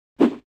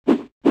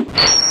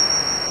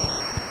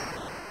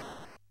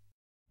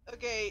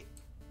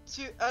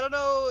I don't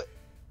know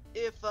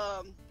if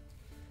I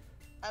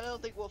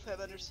don't think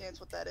Wolfhead understands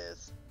what that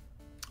is.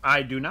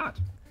 I do not.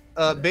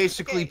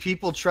 Basically, Okay.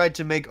 people tried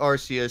to make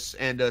Arceus,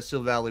 and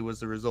Silvally was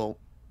the result.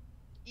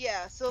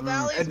 Yeah,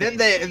 Silvally is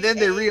And then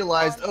they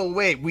realized, oh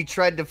wait, we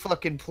tried to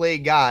fucking play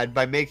God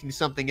by making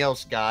something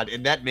else God,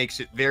 and that makes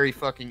it very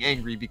fucking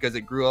angry because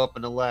it grew up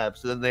in a lab.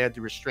 So then they had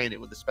to restrain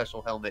it with a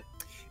special helmet,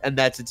 and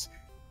that's its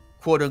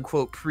quote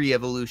unquote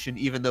pre-evolution,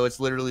 even though it's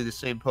literally the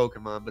same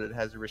Pokemon, but it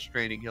has a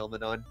restraining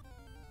helmet on.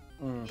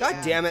 God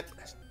damn it!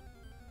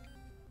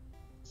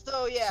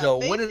 So yeah. So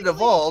when it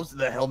evolves,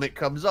 the helmet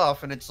comes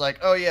off, and it's like,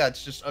 oh yeah,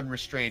 it's just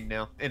unrestrained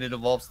now, and it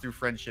evolves through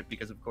friendship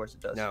because of course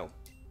it does. No,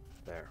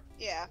 there.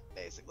 Yeah,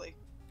 basically.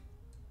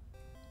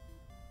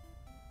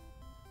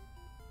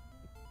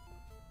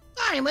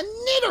 I'm a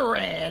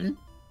Nidoran.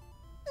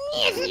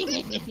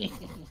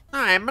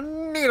 I'm a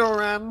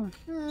Nidoran.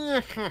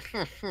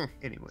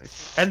 Anyway.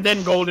 And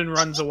then Golden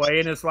runs away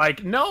and it's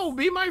like, no,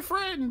 be my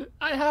friend.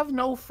 I have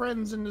no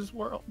friends in this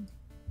world.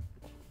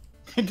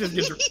 It just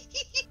gives her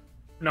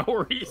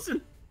no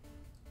reason.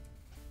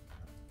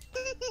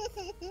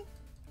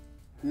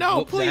 No,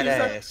 Whoop please.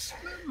 that ass.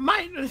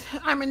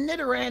 I'm a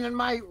Nidoran and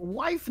my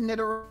wife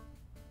Nidoran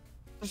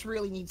just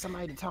really needs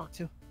somebody to talk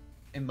to.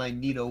 And my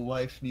Nido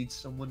wife needs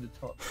someone to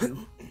talk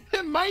to.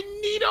 And my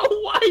Nido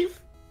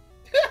wife.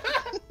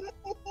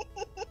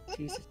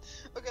 Jesus.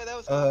 Okay, that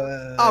was.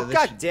 Oh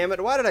god damn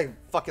it! Why did I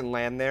fucking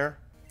land there?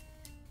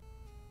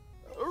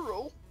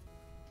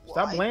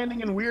 Stop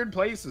landing in weird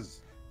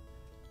places.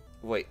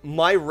 Wait,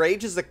 my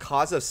rage is the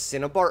cause of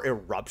Cinnabar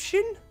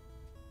eruption?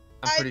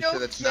 I'm pretty sure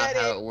that's not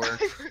how it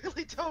works. I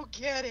really don't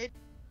get it.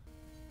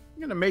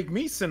 You're gonna make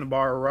me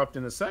Cinnabar erupt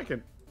in a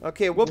second.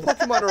 Okay, what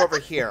Pokemon are over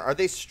here? Are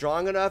they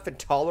strong enough and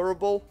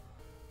tolerable?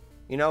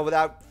 You know,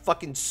 without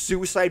fucking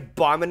suicide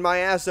bombing my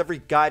ass every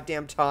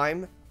goddamn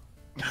time?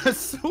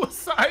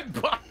 Suicide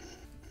bomb?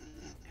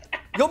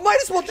 You might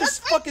as well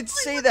just fucking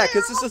say that,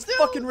 because this is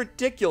fucking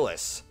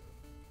ridiculous.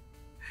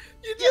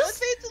 Yeah, that's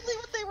basically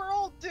what they were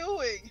all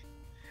doing.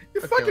 You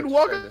fucking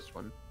walk in this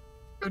one.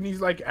 And he's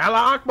like,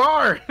 Allah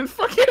Akbar! And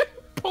fucking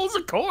pulls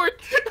a cord.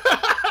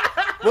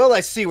 Well,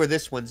 I see where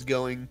this one's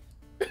going.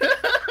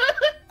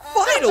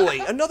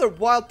 Finally! Another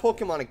wild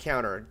Pokemon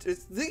encounter.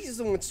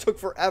 These ones took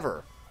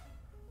forever.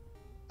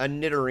 A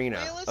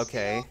Nidorina.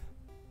 Okay.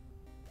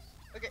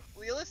 Okay,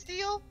 Wheel of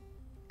Steel,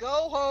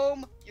 go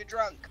home, you're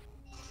drunk.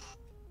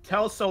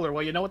 Tell Solar,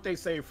 well, you know what they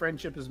say,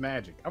 friendship is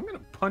magic. I'm gonna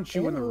punch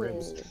you in the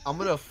ribs. I'm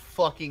gonna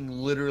fucking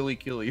literally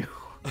kill you.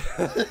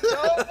 Go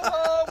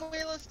home,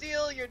 Wheel of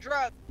Steel, you're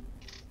drunk.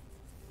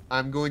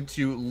 I'm going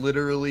to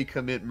literally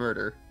commit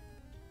murder.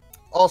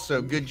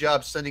 Also, good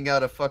job sending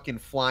out a fucking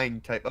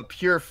flying type, a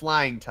pure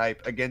flying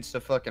type against a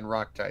fucking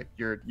rock type.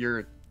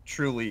 You're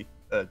truly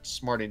a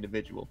smart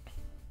individual.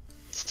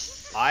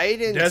 I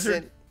didn't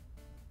send...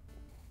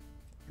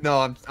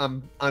 No,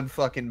 I'm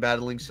fucking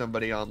battling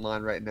somebody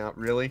online right now.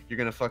 Really? You're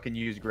gonna fucking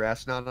use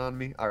Grass Knot on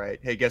me? Alright,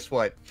 hey, guess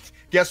what?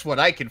 Guess what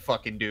I can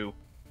fucking do?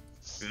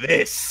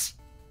 This!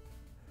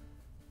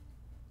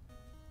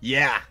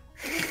 Yeah!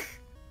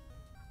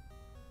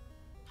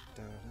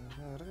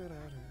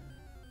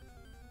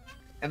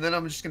 And then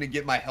I'm just gonna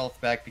get my health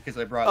back because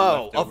I brought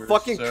leftovers. Of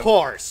fucking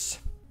course!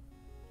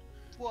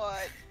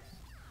 What?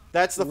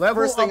 That's the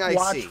Level first thing up I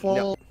watchful,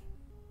 see. No.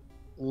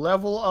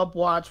 Level up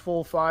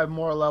Watchful, 5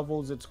 more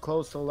levels. It's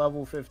close to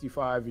level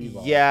 55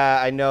 Evolve. Yeah,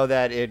 I know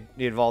that it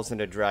evolves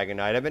into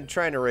Dragonite. I've been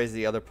trying to raise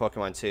the other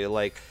Pokemon too.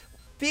 Like,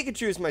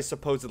 Pikachu is my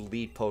supposed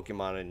lead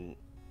Pokemon, and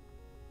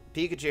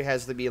Pikachu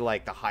has to be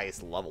like the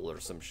highest level or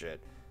some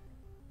shit.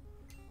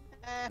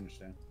 I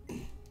understand.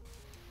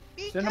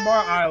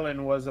 Cinnabar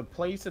Island was a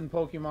place in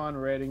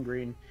Pokemon Red and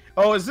Green.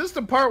 Oh, is this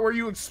the part where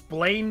you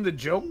explain the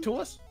joke to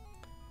us?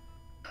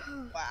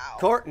 Wow.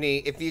 Courtney,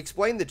 if you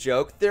explain the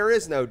joke, there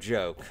is no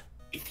joke.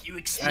 If you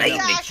explain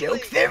the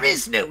joke, there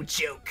is no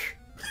joke.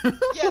 Yeah,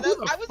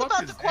 I was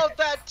about to quote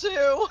that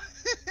too.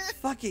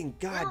 Fucking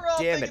We were all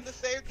goddamn thinking it. the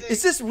same thing.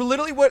 Is this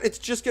literally what it's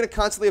just gonna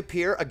constantly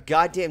appear? A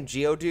goddamn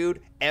Geodude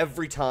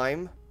every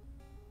time?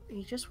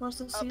 He just wants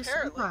to see a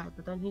senpai,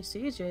 but then he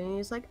sees you and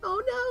he's like,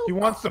 oh no! He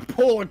wants to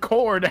pull a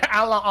cord,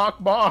 Allah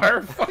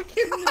Akbar.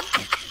 Fucking.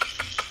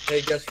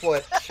 Hey, guess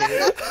what?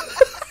 Shit.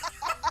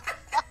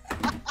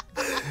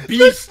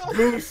 Beast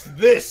boost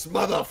this,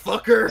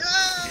 motherfucker!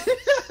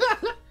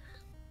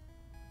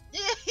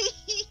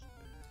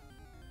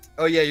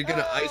 Oh yeah, you're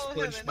gonna ice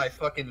punch my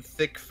fucking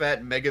thick,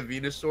 fat Mega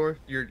Venusaur?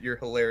 You're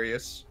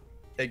hilarious.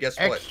 Hey, guess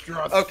what?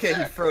 Extra Okay, he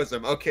fat. froze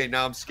him. Okay,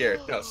 now I'm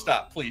scared. No,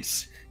 stop,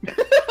 please.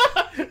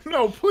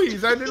 No,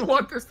 please. I didn't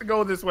want this to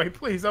go this way.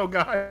 Please, oh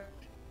god.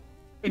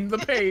 In the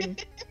pain.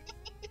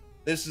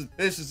 This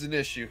is an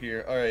issue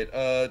here. All right,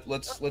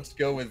 let's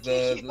go with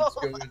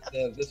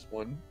this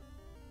one.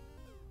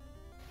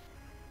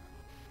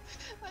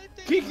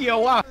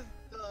 Kikiowa.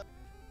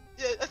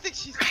 Yeah, I think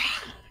she's.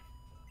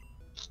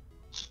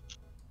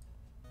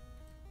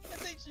 I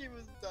think she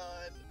was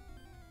done.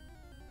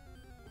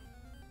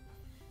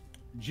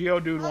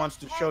 Geodude wants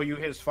to show you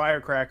his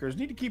firecrackers.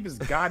 Need to keep his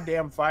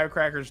goddamn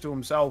firecrackers to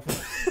himself.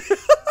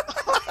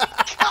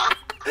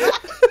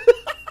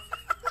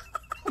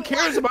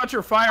 cares about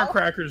your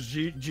firecrackers,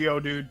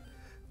 Geodude?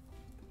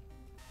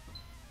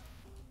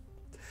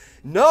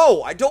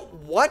 No, I don't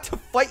want to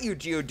fight you,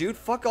 Geodude.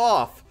 Fuck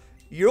off.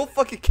 You'll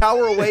fucking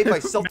cower away by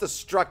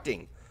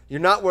self-destructing. You're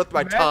not worth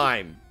my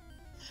time.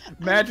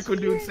 Magical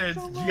Dude says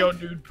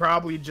Geodude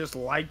probably just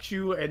likes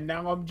you, and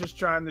now I'm just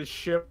trying to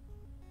ship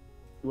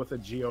with a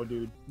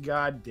Geodude.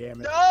 God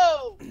damn it.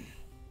 No!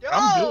 No!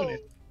 I'm doing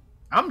it.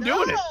 I'm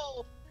doing it.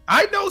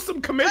 I know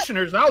some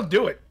commissioners. I'll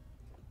do it.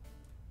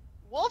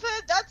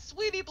 Wolfhead, that's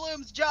Sweetie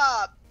Bloom's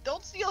job.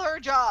 Don't steal her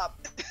job.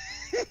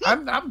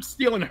 I'm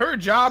stealing her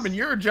job and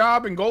your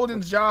job and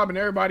Golden's job and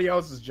everybody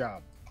else's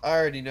job. I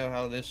already know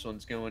how this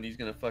one's going. He's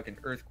gonna fucking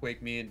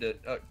earthquake me into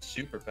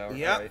superpower.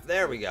 Yep, right?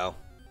 there we go.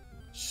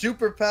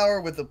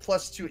 Superpower with a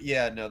 +2.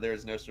 Yeah, no,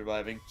 there's no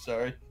surviving.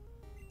 Sorry.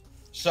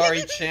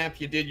 Sorry,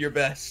 champ. You did your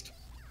best.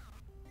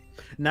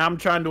 Now I'm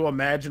trying to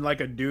imagine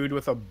like a dude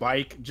with a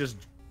bike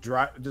just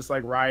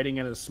like riding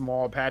in a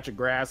small patch of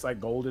grass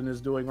like Golden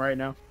is doing right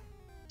now.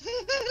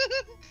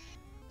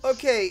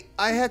 Okay,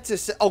 I had to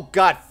say. Oh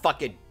God,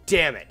 fucking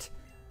damn it!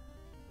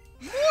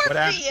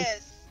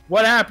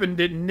 What happened?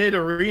 Did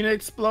Nidorina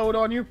explode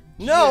on you?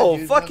 No, Yeah,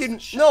 dude, fucking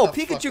shut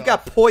the Pikachu fuck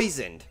got up.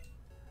 poisoned.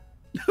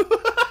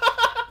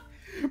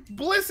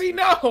 Blissey,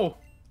 no!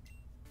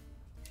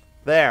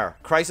 There,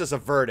 crisis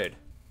averted.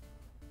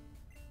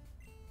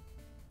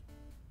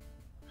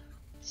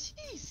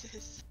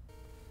 Jesus.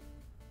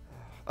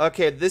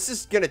 Okay, this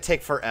is gonna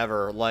take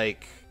forever.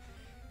 Like,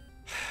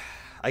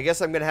 I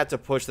guess I'm gonna have to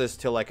push this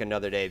till like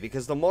another day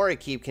because the more I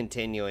keep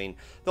continuing,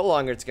 the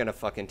longer it's gonna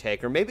fucking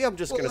take. Or maybe I'm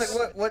just Well,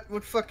 gonna. like,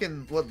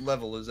 what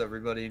level is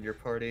everybody in your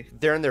party?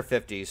 They're in their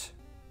 50s.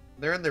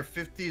 They're in their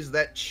 50s.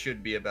 That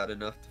should be about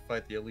enough to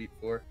fight the Elite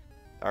Four.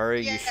 Are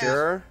you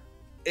sure?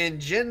 In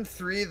Gen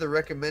 3, the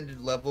recommended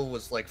level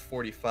was like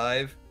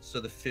 45, so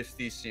the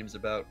 50 seems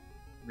about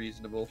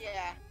reasonable.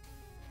 Yeah.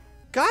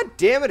 God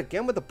damn it!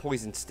 Again with the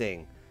poison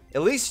sting.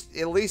 At least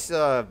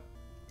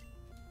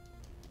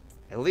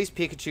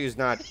Pikachu's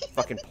not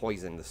fucking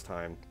poisoned this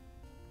time.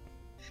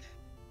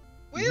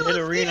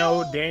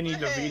 Nidorino, Danny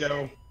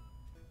DeVito.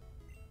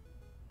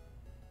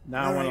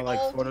 Now I want to like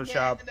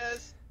Photoshop.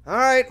 All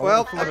right.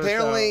 Well,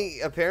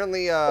 Photoshop.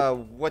 apparently,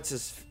 what's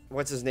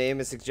his name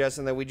is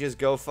suggesting that we just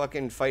go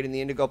fucking fight in the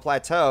Indigo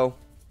Plateau.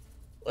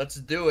 Let's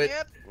do it.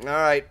 Yep. All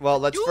right. Well,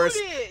 let's Do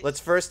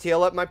first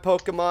heal up my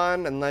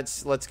Pokemon and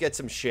let's get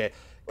some shit.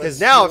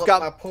 Because Let's now heal I've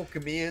got up my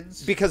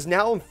Pokemons.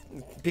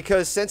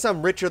 because since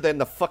I'm richer than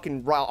the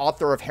fucking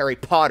author of Harry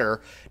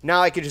Potter,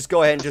 now I can just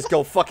go ahead and just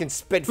go fucking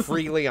spend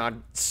freely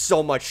on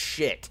so much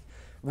shit.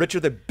 Richer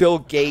than Bill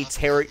Gates,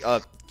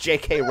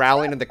 J.K.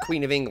 Rowling, and the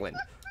Queen of England.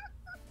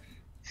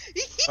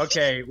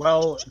 Okay,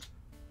 well,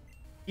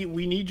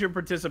 we need your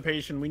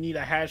participation. We need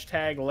a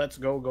hashtag Let's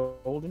Go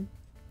Golden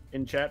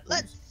in chat,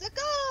 please. Let's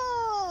go.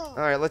 All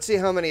right, let's see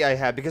how many I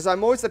have because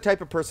I'm always the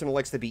type of person who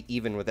likes to be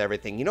even with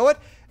everything. You know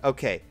what?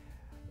 Okay.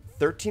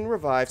 13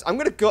 revives. I'm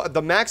gonna go.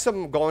 The max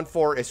I'm going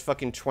for is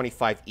fucking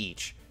 25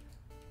 each.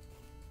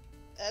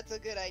 That's a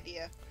good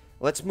idea.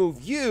 Let's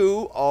move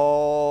you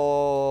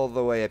all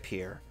the way up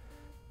here.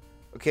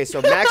 Okay,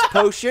 so max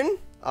potion.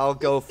 I'll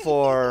go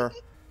for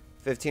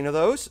 15 of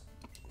those.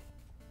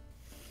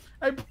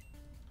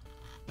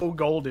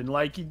 Golden,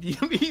 like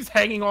he's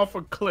hanging off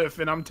a cliff,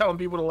 and I'm telling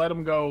people to let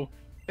him go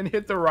and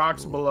hit the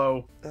rocks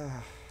below.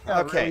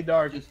 Okay. Really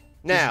dark.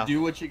 Now, just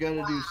do what you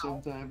gotta do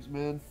sometimes,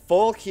 man.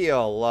 full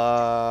heal.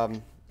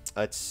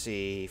 Let's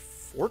see.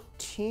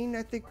 14,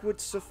 I think, would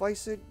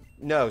suffice it.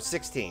 No,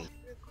 16.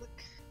 Real quick.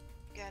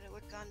 Gotta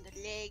work on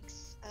the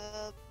legs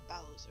of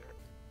Bowser.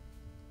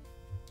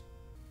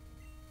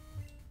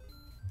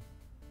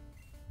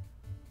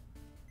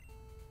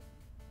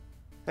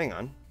 Hang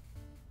on.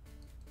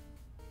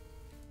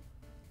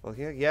 Well,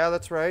 yeah,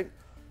 that's right.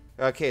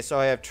 Okay, so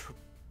I have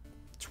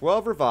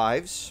 12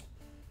 revives.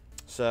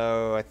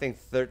 So I think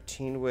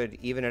 13 would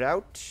even it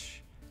out.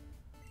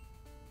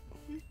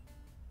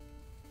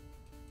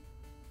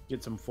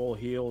 Get some full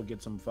heal,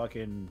 get some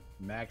fucking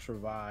max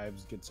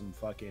revives, get some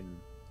fucking...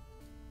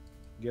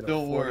 Get a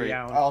Don't 40 worry,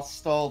 ounce. I'll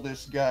stall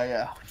this guy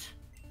out.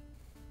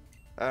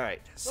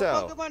 Alright, What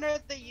so... Pokemon are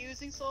they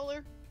using,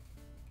 Solar?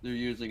 They're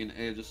using an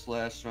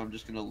Aegislash, so I'm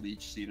just gonna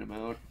leech seed him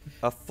out.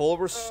 A full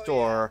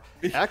restore.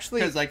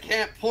 Actually... Because I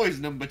can't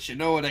poison him, but you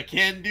know what I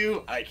can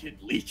do? I can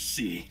leech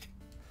seed.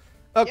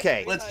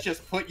 Okay. Let's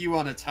just put you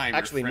on a timer,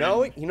 Actually,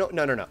 friend.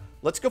 no.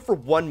 Let's go for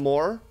one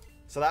more.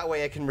 So that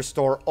way I can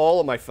restore all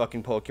of my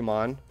fucking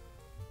Pokemon.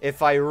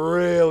 If I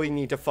really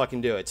need to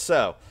fucking do it.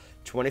 So,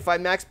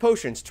 25 max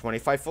potions,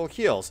 25 full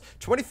heals,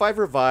 25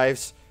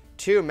 revives,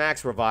 2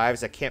 max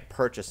revives. I can't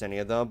purchase any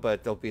of them,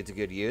 but they'll be to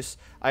good use.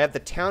 I have the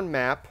town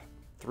map,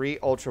 3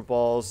 Ultra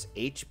Balls,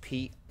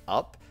 HP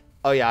up.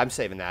 Oh yeah, I'm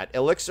saving that.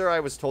 Elixir, I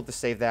was told to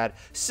save that.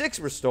 6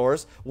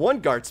 restores, 1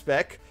 guard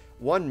spec,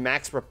 1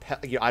 max repel.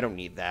 I don't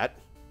need that.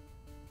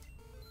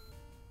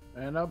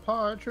 And a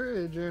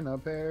partridge in a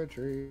pear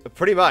tree.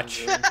 Pretty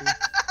much.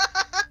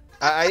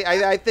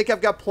 I think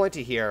I've got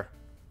plenty here.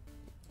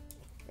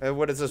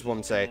 What does this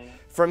woman say?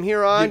 From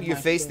here on, you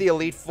face the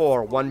Elite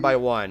Four one by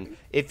one.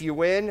 If you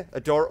win, a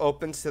door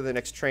opens to the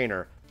next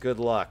trainer. Good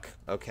luck.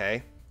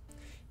 Okay.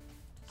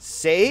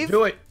 Save?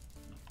 Do it.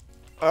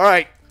 All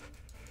right.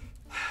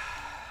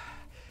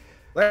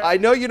 I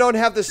know you don't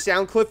have the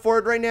sound clip for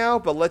it right now,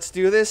 but let's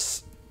do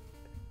this.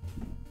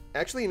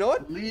 Actually, you know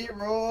what?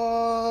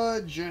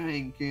 Leroy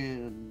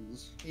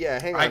Jenkins.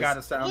 Yeah, hang on. I got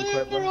a sound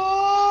clip.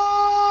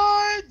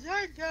 Leroy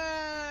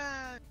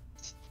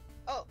Jenkins.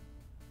 Oh,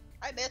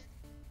 I missed.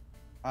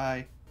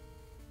 Hi.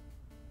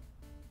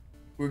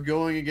 We're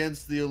going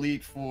against the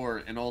Elite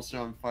Four, and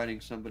also I'm fighting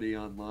somebody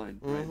online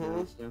right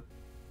now. So.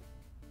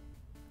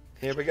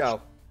 Here we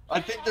go.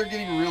 I think they're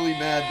getting really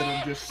mad that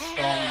I'm just stalling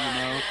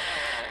them out.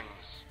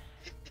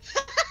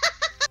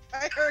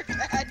 I heard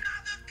that.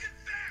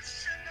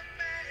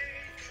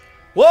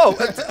 Whoa!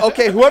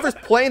 Okay, whoever's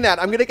playing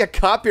that, I'm gonna get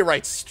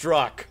copyright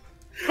struck.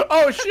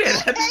 Oh shit!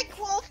 Thank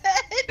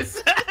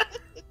Wolfhead.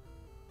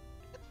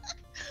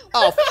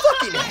 Oh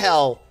fucking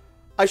hell!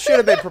 I should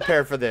have been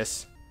prepared for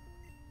this.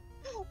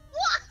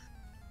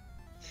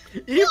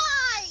 What? You,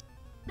 Why?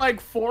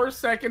 like 4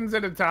 seconds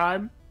at a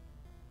time.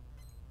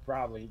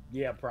 Probably.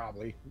 Yeah,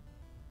 probably.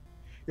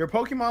 Your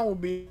Pokemon will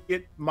be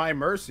at my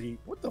mercy.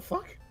 What the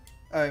fuck?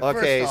 Alright,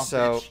 Okay, first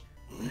so- off,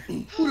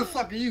 bitch, who the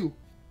fuck are you?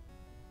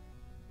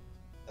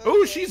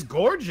 Oh, she's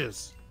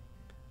gorgeous.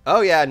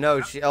 Oh yeah,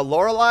 no, she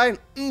Lorelei.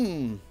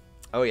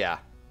 Oh yeah.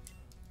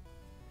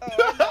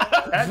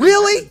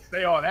 Really?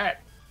 Say all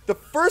that. The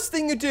first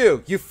thing you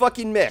do, you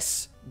fucking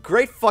miss.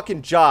 Great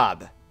fucking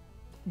job.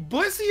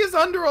 Blissey is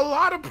under a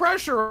lot of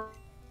pressure.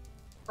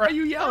 Why are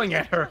you yelling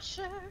at her?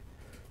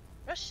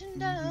 Rushing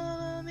down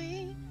on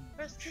me,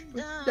 rushing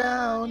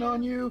Down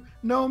on you,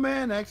 no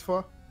man asks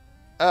for.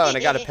 Oh, and I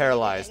got it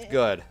paralyzed.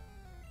 Good.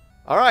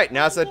 All right,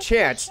 now's the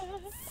chance.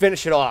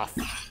 Finish it off.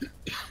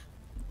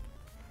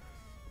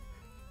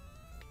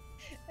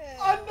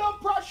 Under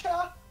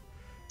pressure.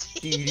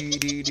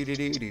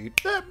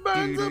 That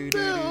burns a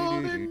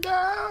building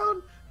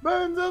down,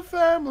 burns a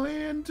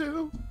family in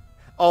two.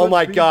 Oh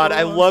my god,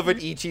 I people love what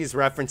Ichi's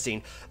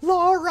referencing.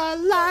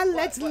 Lorelei,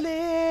 let's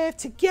live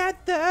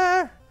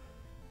together.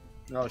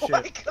 Oh Oh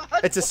my shit. god.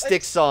 It's a what?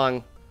 stick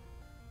song.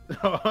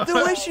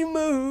 The way she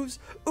moves,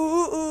 ooh,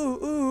 ooh,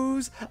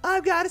 oohs,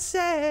 I've gotta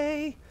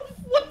say.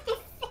 What the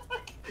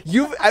fuck?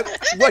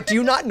 What, do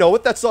you not know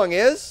what that song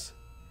is?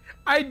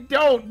 I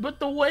don't, but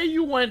the way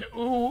you went ooh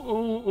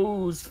ooh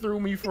oohs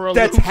threw me for a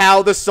That's loop.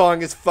 how the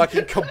song is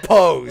fucking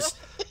composed.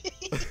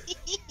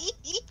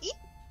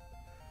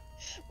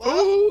 Well,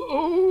 Ooh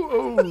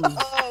ooh oohs.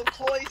 oh,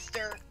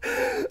 Cloister.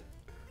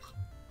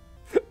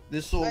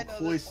 This I old know this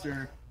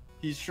cloister.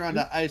 He's trying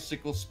to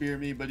icicle spear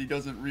me, but he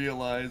doesn't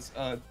realize.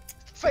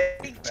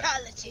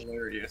 Fatality.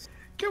 Hilarious.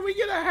 Can we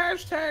get a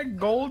hashtag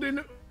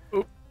golden?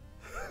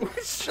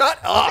 Shut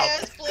up.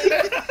 Yes,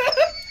 please.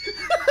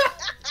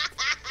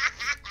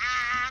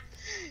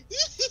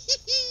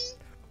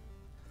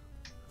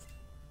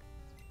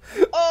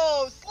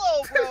 Oh,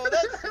 slow, bro.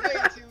 That's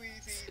way too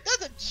easy.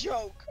 That's a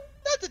joke.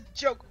 That's a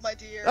joke, my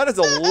dear. That is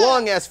a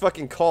long ass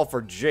fucking call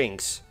for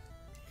Jinx.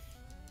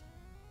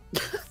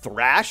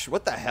 Thrash?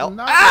 What the hell? I'm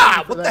not Ah!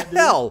 ready for What that, the dude.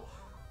 hell?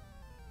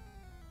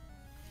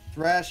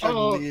 Thrash, I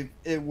Oh. believe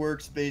it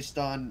works based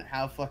on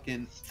how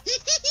fucking.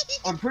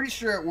 I'm pretty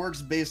sure it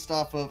works based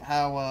off of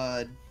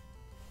how.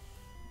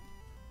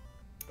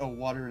 Oh,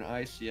 water and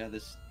ice. Yeah,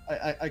 this.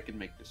 I can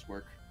make this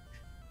work.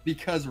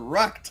 Because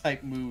rock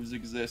type moves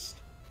exist.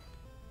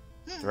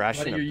 But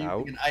Thrashing you're about?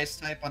 using an ice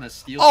type on a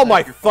steel. Oh type, my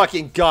you're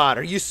fucking god,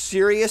 are you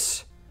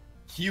serious?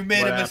 You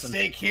made What a happened?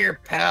 mistake here,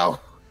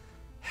 pal.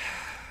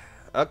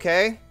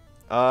 Okay.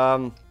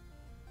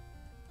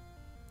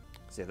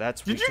 See,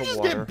 that's Did weak you to just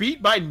water. get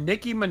beat by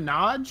Nicki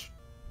Minaj?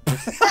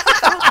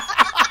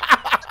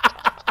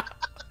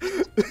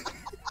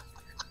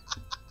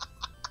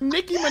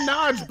 Nicki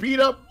Minaj beat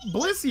up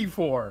Blissey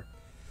for.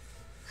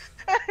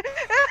 Can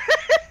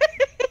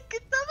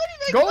somebody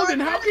make Golden,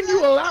 more how fun can of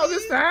you that, allow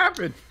this please? to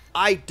happen?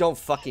 I don't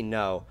fucking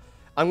know.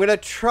 I'm gonna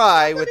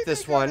try with Somebody this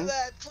make more of one.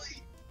 that,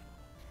 please.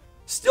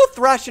 Still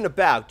thrashing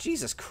about.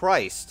 Jesus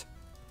Christ.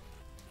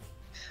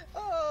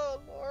 Oh,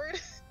 Lord.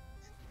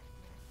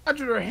 With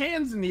her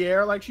hands in the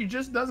air like she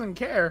just doesn't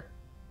care.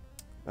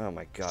 Oh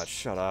my god,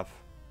 shut up.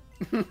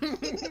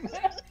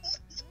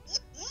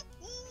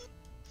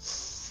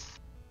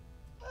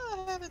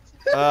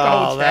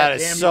 Oh, that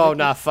is damn so you.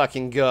 not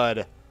fucking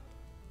good.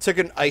 Took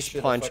an ice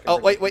should've punch. fucking Oh,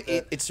 wait, predicted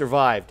wait, that. it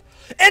survived.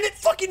 And it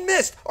fucking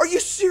missed! Are you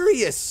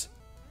serious?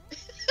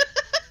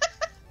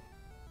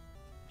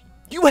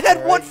 You had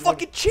Alright, one you-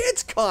 fucking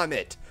chance,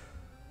 Comet!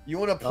 You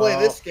want to play Oh.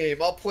 this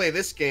game? I'll play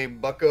this game,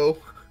 bucko.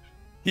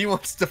 He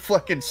wants to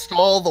fucking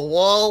stall the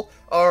wall?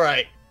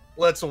 Alright,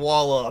 let's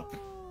wall up.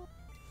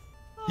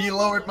 He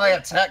lowered my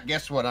attack.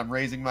 Guess what? I'm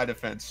raising my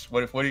defense.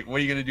 What are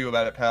you gonna do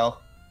about it,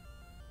 pal?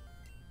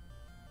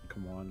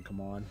 Come on,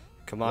 come on.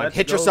 Come on, Let's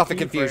hit go, yourself in Keyframe.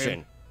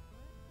 confusion.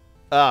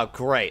 Oh,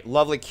 great.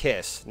 Lovely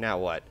kiss. Now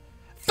what?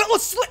 Fell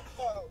asleep!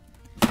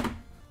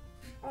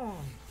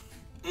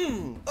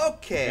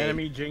 Okay.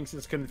 Enemy Jinx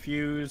is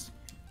confused.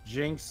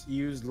 Jinx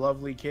used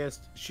Lovely Kiss.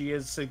 She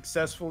has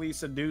successfully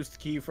seduced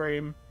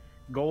Keyframe.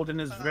 Golden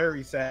is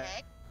very sad.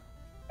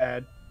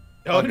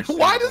 Oh,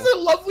 why does a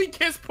Lovely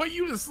Kiss put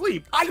you to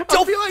sleep? I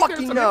don't feel like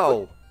fucking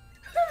know.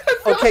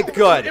 feel Okay, like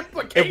good.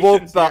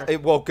 implications here.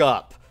 It woke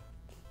up.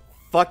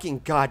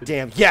 Fucking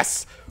goddamn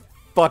yes.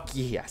 Fuck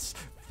yes.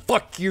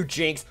 Fuck you,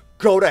 Jinx.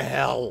 Go to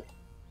hell.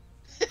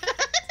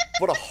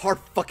 What a hard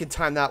fucking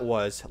time that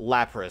was.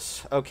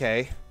 Lapras.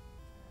 Okay.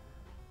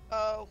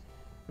 Oh.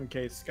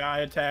 Okay, Sky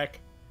Attack.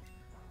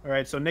 All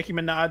right, so Nicki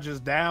Minaj is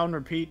down.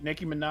 Repeat,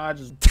 Nicki Minaj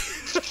is...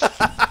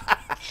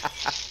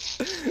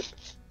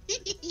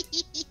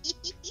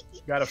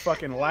 Got a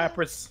fucking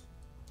Lapras.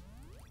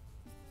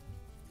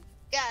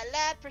 Got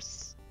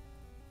Lapras.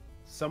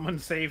 Someone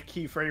save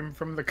Keyframe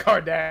from the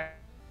Cardass.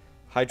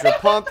 Hydro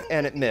Pump,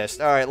 and it missed.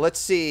 All right, let's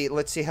see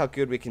how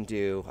good we can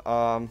do.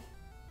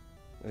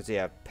 Let's see,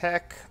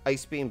 Peck,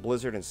 Ice Beam,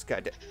 Blizzard, and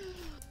Sky.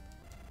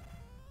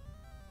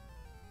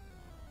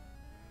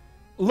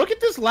 Look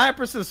at this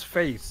Lapras's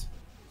face.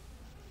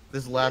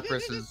 This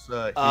Lapras is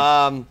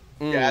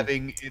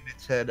dabbing in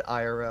its head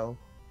IRL.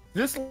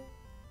 This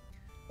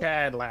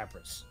Chad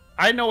Lapras.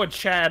 I know a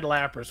Chad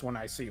Lapras when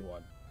I see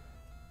one.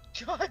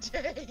 God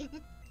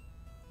dang.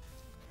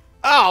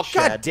 Oh,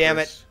 Chad god damn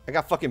it. Chris. I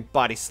got fucking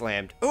body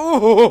slammed.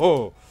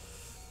 Ooh.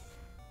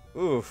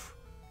 Oof.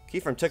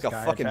 Keyframe took a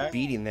Sky fucking attack.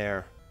 beating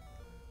there.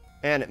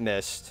 And it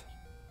missed.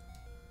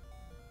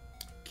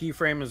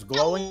 Keyframe is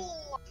glowing.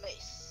 Oh,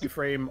 miss.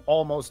 Keyframe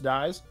almost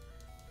dies.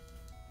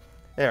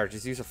 There,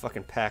 just use a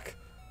fucking peck.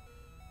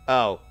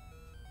 Oh.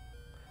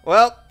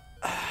 Well.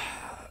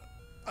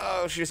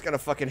 Oh, she's gonna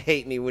fucking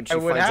hate me when she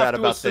finds out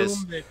about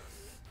this.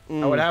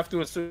 I would have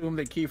to assume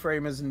that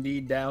Keyframe is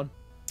indeed down.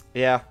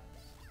 Yeah.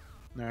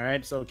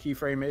 Alright, so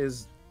Keyframe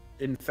is,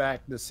 in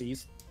fact,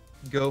 deceased.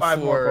 Go 5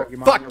 more for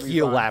Pokemon. Fuck you'll be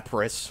you, fine.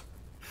 Lapras.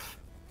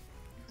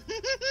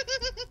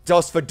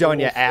 Dos Fadonia, 4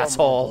 more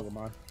asshole.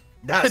 Pokemon.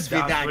 That's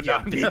Down Vidania, for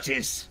down.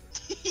 bitches.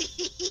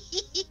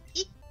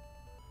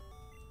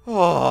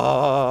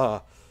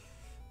 Oh.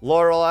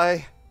 Lorelei.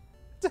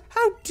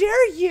 How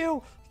dare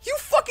you? You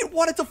fucking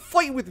wanted to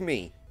fight with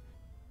me.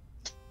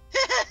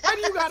 Why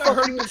do you gotta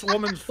hurt this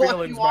woman's Fuck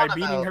feelings you by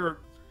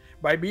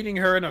on beating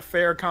her in a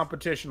fair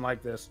competition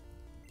like this?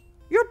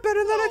 You're better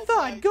than I Oh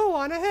thought. my- Go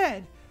on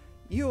ahead.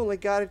 You only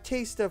got a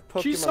taste of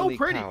Pokemon She's so League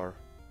pretty. power.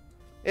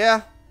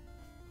 Yeah.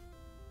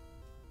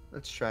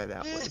 Let's try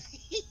that one.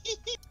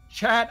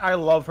 Chat, I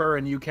love her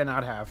and you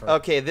cannot have her.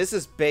 Okay, this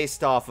is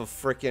based off of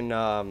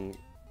freaking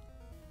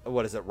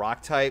what is it?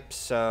 Rock type.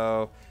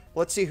 So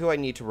let's see who I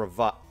need to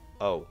revive.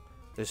 Oh,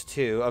 there's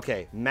 2.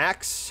 Okay,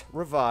 Max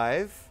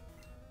revive.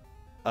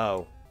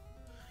 Oh,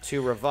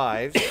 2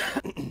 revives.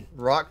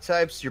 Rock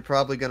types, you're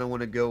probably gonna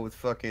want to go with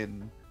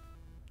fucking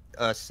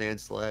Sand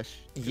Slash.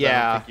 'Cause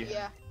Yeah.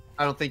 Yeah.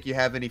 I don't think you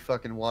have any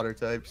fucking water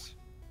types.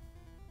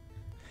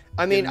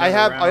 I mean, Get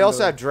another I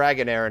also round have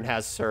Dragonair and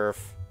has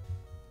Surf.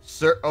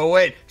 Oh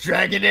wait,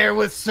 Dragonair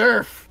with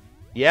Surf.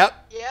 Yep.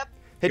 Yep.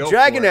 Hey, Go for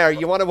Dragonair, it.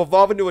 you want to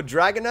evolve into a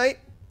Dragonite?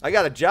 I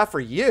got a job for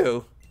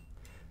you.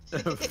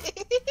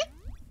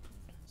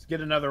 Let's get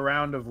another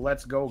round of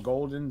Let's Go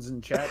Goldens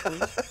in chat,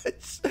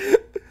 please.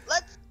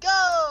 Let's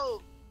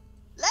go.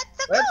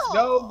 Let's Let's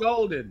go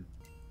Golden.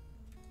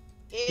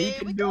 He Here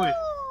can we do it.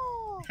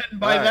 go. And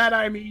by Alright. that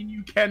I mean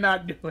you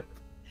cannot do it.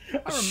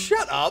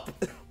 Shut up.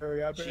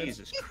 Hurry up, Aaron.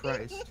 Jesus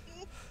Christ.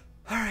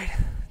 All right.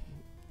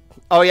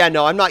 Oh yeah,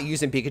 no, I'm not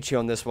using Pikachu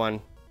on this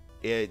one.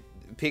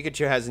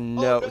 Pikachu has Oh,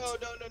 no. no.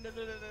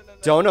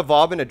 Don't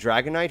evolve into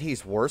Dragonite.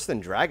 He's worse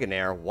than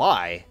Dragonair.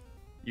 Why?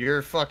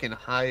 You're fucking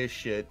high as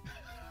shit.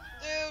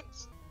 Dude,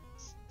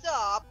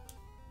 stop.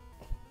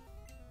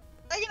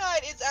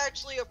 Dragonite is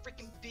actually a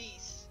freaking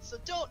beast, so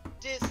don't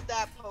diss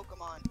that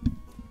Pokemon.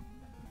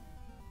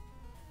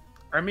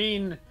 I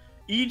mean,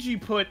 EG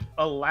put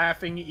a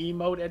laughing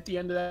emote at the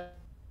end of that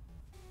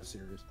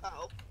series.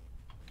 Oh.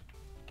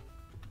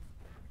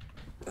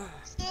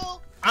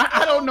 Still.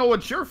 I don't know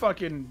what your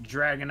fucking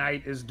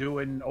Dragonite is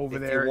doing over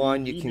If you there.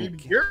 want, you can-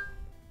 You're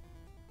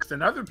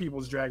than other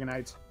people's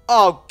Dragonites.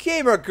 Oh,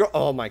 Gamer Girl.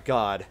 Oh my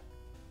God.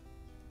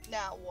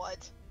 Now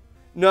what?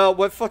 No,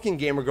 what fucking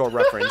Gamer Girl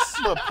reference?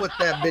 I'm gonna put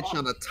that bitch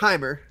on a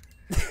timer.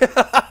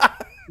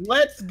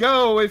 Let's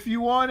go. If you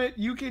want it,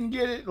 you can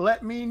get it.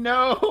 Let me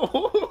know.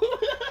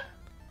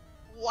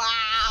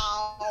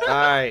 Wow. All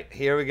right,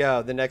 here we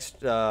go. The next.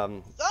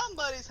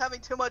 Somebody's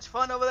having too much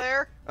fun over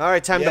there. All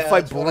right, time to Yeah,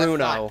 fight that's what I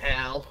Bruno. thought,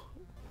 pal.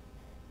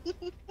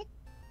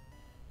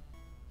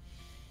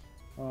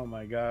 Oh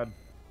my god.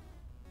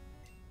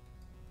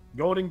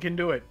 Golden can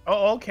do it.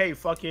 Oh, okay.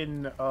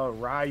 Fucking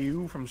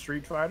Ryu from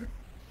Street Fighter.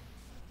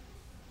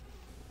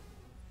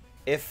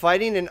 If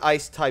fighting an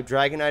Ice-type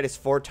Dragonite is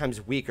 4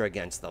 times weaker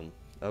against them.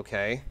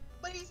 Okay.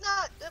 But he's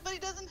not. But he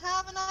doesn't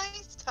have an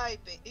ice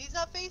typing. He's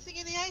not facing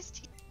any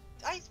ice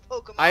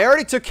Pokemon. I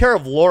already took care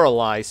of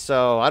Lorelei,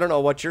 so I don't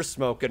know what you're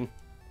smoking.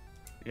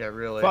 Yeah,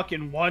 really.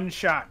 Fucking one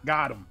shot.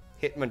 Got him.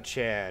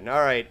 Hitmonchan.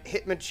 All right,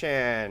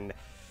 Hitmonchan.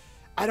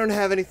 I don't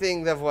have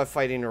anything that what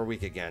fighting are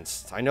weak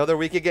against. I know they're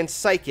weak against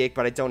Psychic,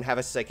 but I don't have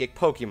a Psychic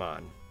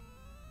Pokemon.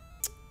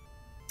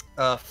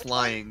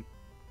 Flying.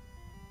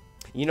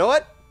 You know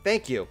what?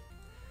 Thank you.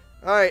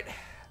 Alright.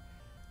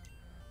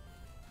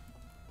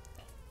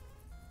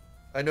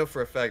 I know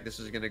for a fact this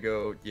is gonna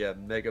go, yeah,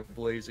 Mega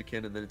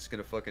Blaziken, and then it's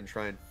gonna fucking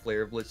try and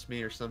Flare Blitz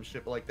me or some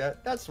shit like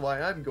that. That's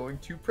why I'm going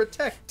to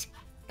Protect.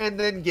 And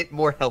then get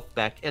more health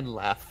back and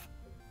laugh.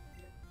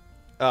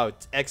 Oh,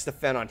 it's X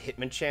defend on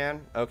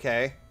Hitmonchan?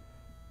 Okay.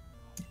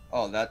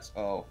 That's...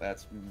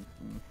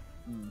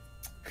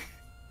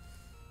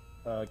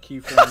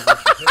 Keyframe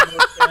versus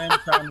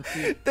Hitmonchan, trying to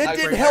see- That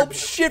didn't help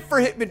shit for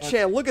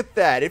Hitmonchan. Look at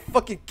that. It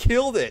fucking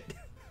killed it.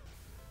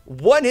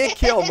 One hit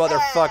kill, It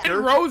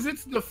motherfucker. rose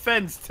its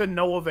defense to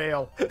no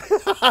avail. You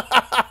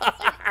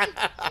gotta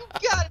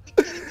be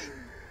kidding me.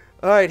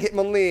 Alright,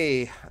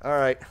 Hitmonlee.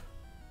 Alright.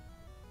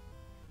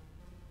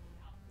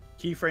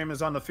 Keyframe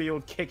is on the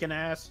field kicking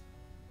ass.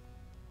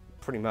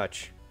 Pretty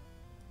much.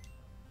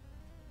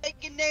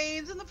 Making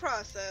names in the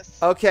process.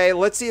 Okay,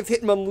 let's see if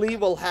Hitmonlee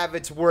will have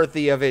its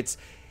worthy of its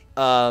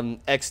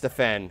X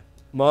defend.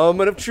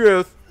 Moment of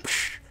truth.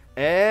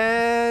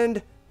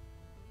 And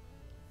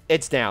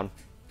it's down.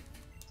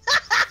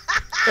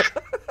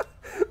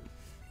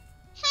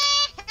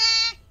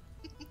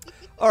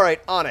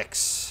 Alright,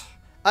 Onyx.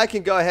 I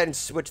can go ahead and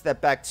switch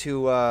that back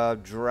to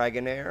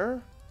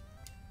Dragonair.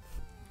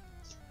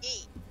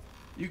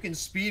 You can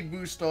speed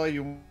boost all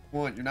you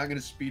want. You're not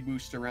gonna speed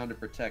boost around to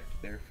Protect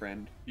there,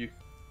 friend.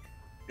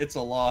 It's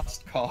a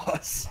lost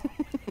cause.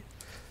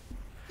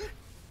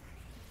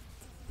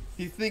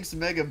 He thinks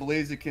Mega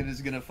Blaziken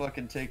is gonna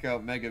fucking take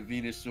out Mega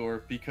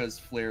Venusaur because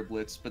Flare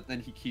Blitz, but then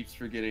he keeps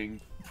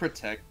forgetting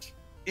Protect.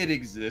 It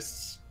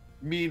exists.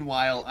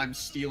 Meanwhile, I'm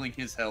stealing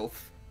his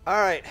health.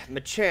 Alright,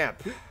 Machamp.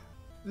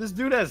 This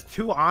dude has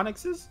 2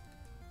 Onyxes?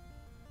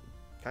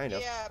 Kind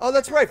of. Yeah, Oh,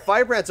 that's right.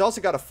 Firebrand's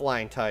also got a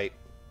flying type.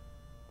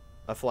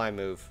 A fly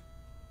move.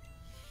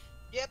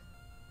 Yep.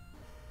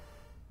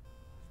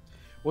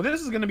 Well, this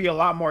is going to be a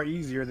lot more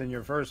easier than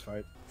your first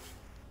fight.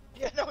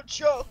 Yeah, no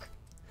joke.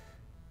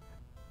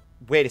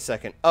 Wait a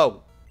second.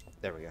 Oh,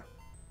 there we go.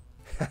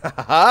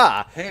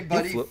 Hey,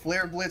 buddy,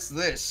 Flare Blitz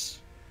this.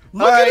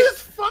 Look at his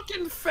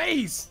fucking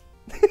face!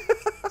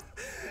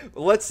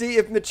 Let's see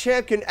if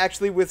Machamp can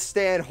actually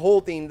withstand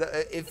holding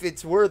if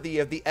it's worthy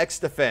of the X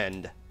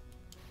defend.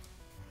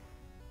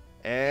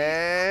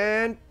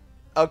 And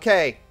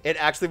okay, it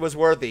actually was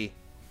worthy.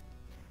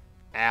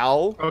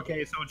 Ow.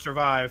 Okay, so it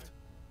survived.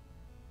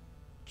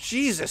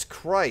 Jesus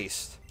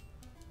Christ.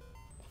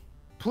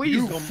 Please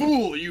You don't...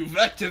 fool, you've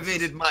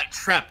activated my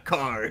trap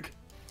card.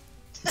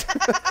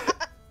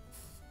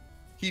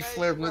 He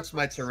Flare Blitzed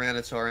my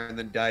Tyranitar and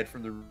then died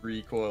from the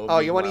recoil. Oh,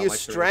 you want to Meanwhile,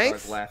 use my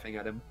Tyranitar's strength? laughing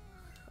at him.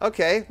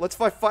 Okay, let's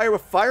fight fire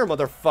with fire,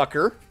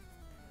 motherfucker.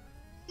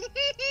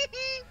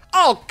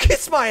 Oh,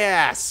 kiss my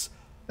ass!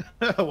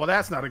 Well,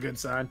 that's not a good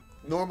sign.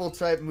 Normal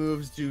type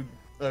moves do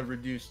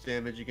reduce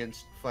damage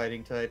against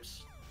fighting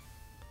types.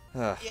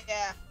 Ugh.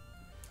 Yeah.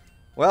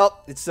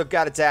 Well, it still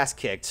got its ass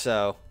kicked,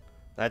 so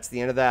that's the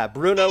end of that.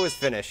 Bruno is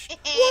finished.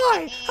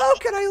 Why? How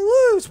can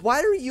I lose? Why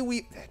are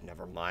you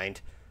never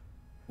mind.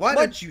 Why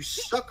don't you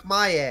suck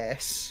my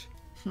ass?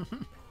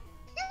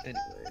 Anyways.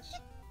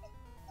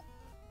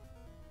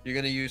 You're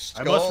gonna use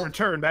Skull? I must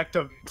return back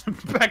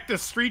to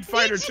Street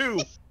Fighter 2.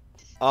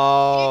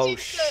 Oh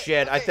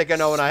shit! I think I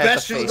know what I have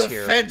to Special face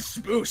here. defense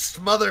boost,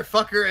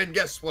 motherfucker, and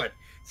guess what?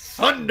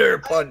 Thunder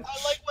punch.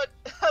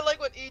 I like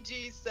what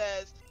EG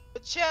says. The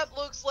chat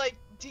looks like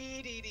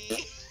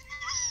DDD.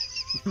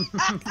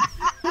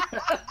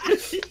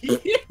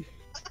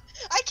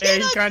 I Yeah, he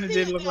cannot kind of see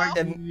did it look now.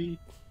 like...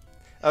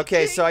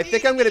 Okay, so I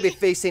think I'm going to be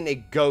facing a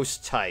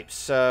ghost type.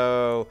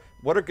 So,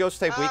 what are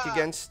ghost type weak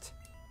against?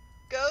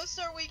 Ghosts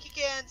are weak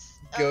against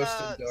Ghost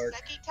and Dark.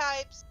 Psychic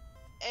types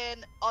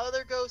and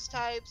other ghost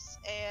types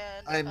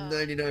and I'm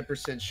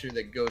 99% sure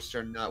that ghosts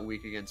are not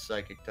weak against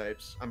psychic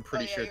types. I'm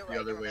pretty yeah, sure you're it's the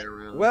right, other you're way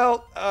right. around.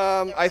 Well,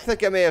 I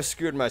think I may have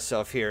screwed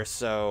myself here,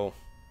 so...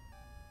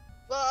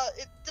 Well,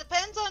 it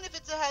depends on if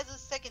it has a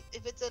second,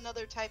 if it's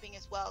another typing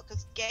as well,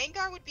 because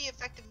Gengar would be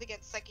effective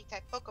against Psychic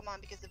type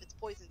Pokemon because of its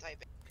poison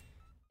typing.